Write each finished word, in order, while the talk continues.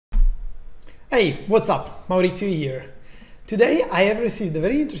Hey, what's up? Maurizio here. Today I have received a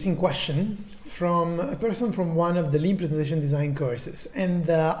very interesting question from a person from one of the Lean Presentation Design courses, and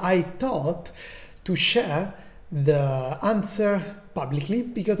I thought to share the answer publicly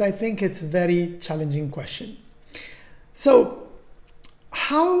because I think it's a very challenging question. So,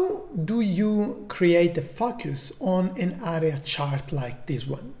 how do you create a focus on an area chart like this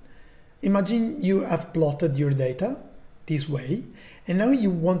one? Imagine you have plotted your data this way, and now you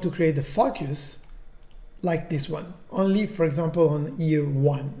want to create a focus like this one, only for example on year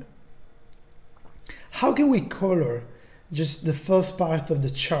 1. How can we color just the first part of the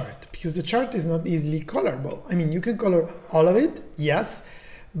chart? Because the chart is not easily colorable. I mean, you can color all of it, yes,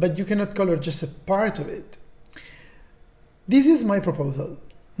 but you cannot color just a part of it. This is my proposal.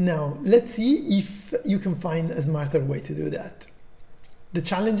 Now, let's see if you can find a smarter way to do that. The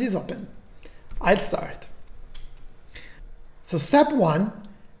challenge is open. I'll start. So step 1,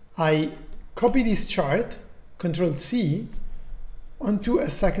 I copy this chart, Control C, onto a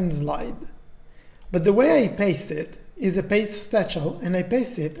second slide. But the way I paste it is a paste special, and I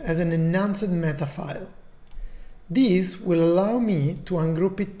paste it as an enhanced meta file. This will allow me to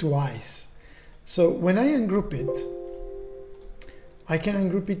ungroup it twice. So when I ungroup it, I can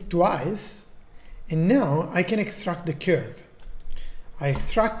ungroup it twice, and now I can extract the curve. I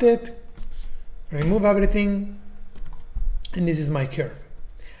extract it, remove everything, and this is my curve.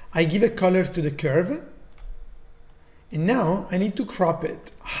 I give a color to the curve, and now I need to crop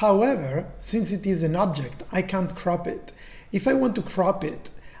it. However, since it is an object, I can't crop it. If I want to crop it,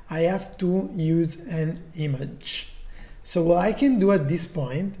 I have to use an image. So what I can do at this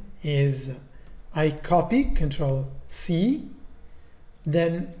point is I copy, Control C,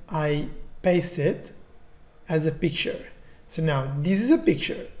 then I paste it as a picture. So now this is a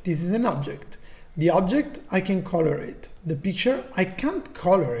picture, this is an object. The object, I can color it. The picture, I can't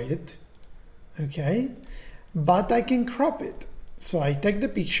color it, okay? But I can crop it. So I take the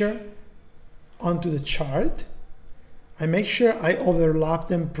picture onto the chart. I make sure I overlap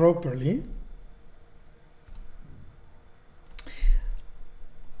them properly.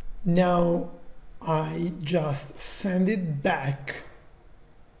 Now I just send it back.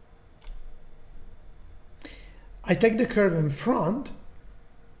 I take the curve in front,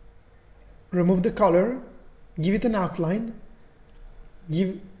 remove the color, give it an outline,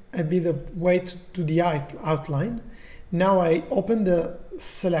 give a bit of weight to the outline. Now I open the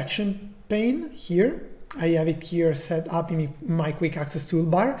selection pane here. I have it here set up in my quick access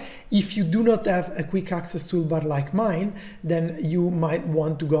toolbar. If you do not have a quick access toolbar like mine, then you might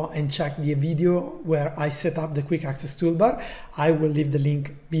want to go and check the video where I set up the quick access toolbar. I will leave the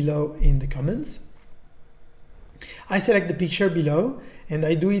link below in the comments. I select the picture below, and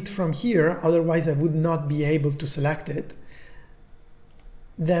I do it from here, otherwise I would not be able to select it.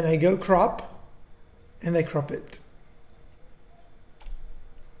 Then I go crop, and I crop it.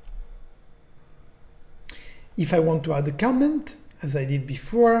 If I want to add a comment, as I did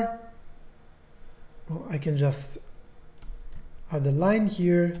before, well, I can just add a line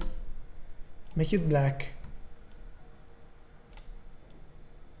here, make it black,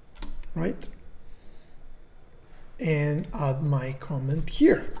 right? And add my comment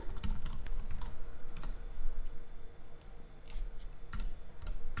here.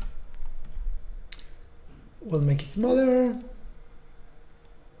 We'll make it smaller,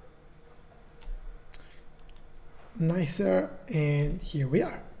 nicer, and here we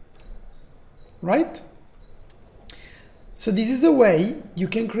are, right? So this is the way you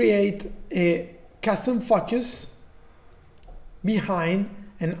can create a custom focus behind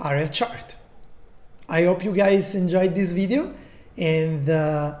an area chart. I hope you guys enjoyed this video, and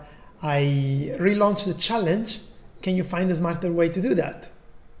I relaunched the challenge. Can you find a smarter way to do that?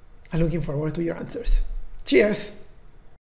 I'm looking forward to your answers. Cheers!